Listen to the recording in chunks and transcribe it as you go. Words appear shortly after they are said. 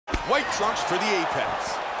White trunks for the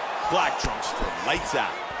Apex. Black trunks for lights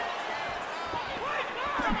out.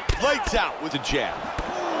 Lights out with a jab.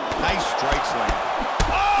 Nice strikes land.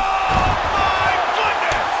 Oh, my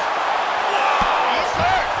goodness! Whoa! He's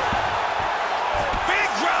hurt! Big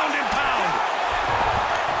ground and pound.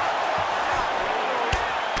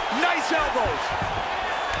 Nice elbows.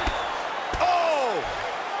 Oh!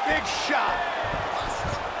 Big shot.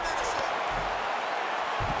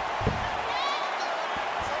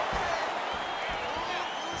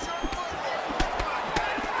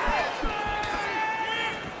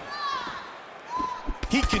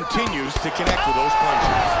 He continues to connect with those punches.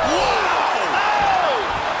 Wow! Oh!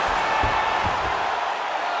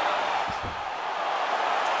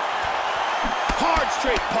 Hard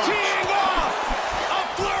straight punch. Teeing off! A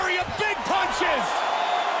flurry of big punches!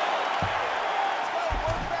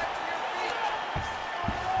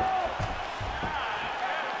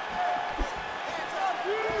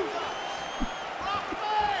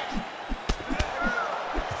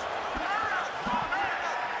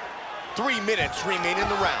 Three minutes remain in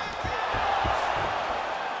the round.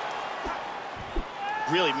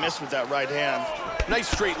 Really missed with that right hand. Nice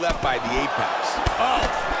straight left by the Apex. Oh,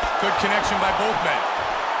 good connection by both men.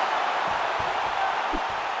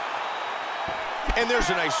 And there's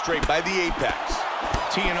a nice straight by the Apex.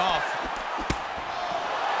 Teeing off.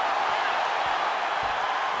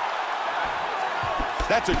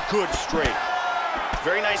 That's a good straight.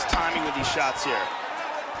 Very nice timing with these shots here.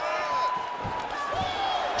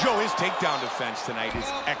 Joe, his takedown defense tonight is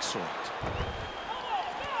excellent.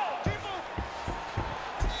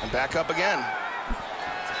 And back up again.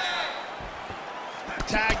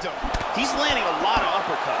 Tagged him. He's landing a lot of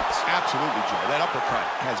uppercuts. Absolutely, Joe. That uppercut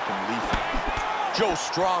has been lethal. Joe,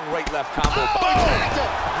 strong right-left combo. Oh, tagged him.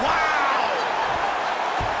 Wow!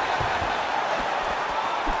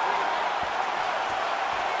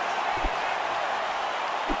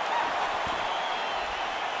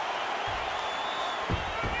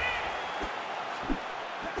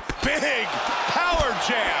 Big power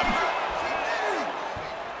jab.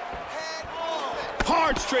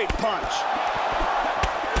 Hard straight punch.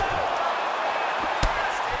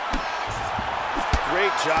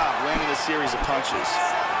 Great job landing a series of punches.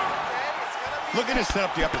 Looking to set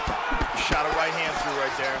up the uppercut. Shot a right hand through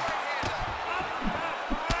right there.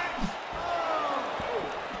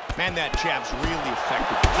 Man, that jab's really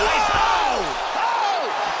effective. Nice. Oh! Oh!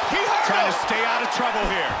 He hurt Trying him. to stay out of trouble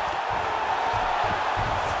here.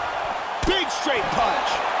 Big straight punch.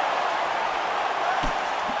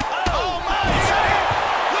 Oh, my!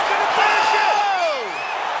 Look at the finish it!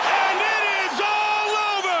 And it is all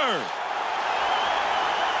over!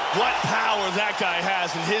 What power that guy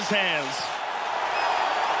has in his hands.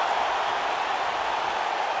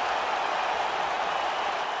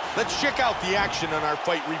 Let's check out the action on our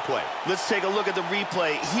fight replay. Let's take a look at the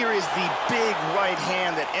replay. Here is the big right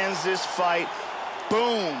hand that ends this fight.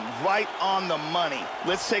 Boom, right on the money.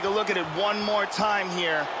 Let's take a look at it one more time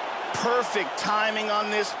here. Perfect timing on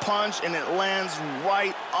this punch, and it lands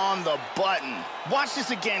right on the button. Watch this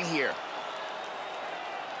again here.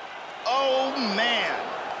 Oh, man.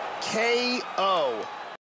 KO.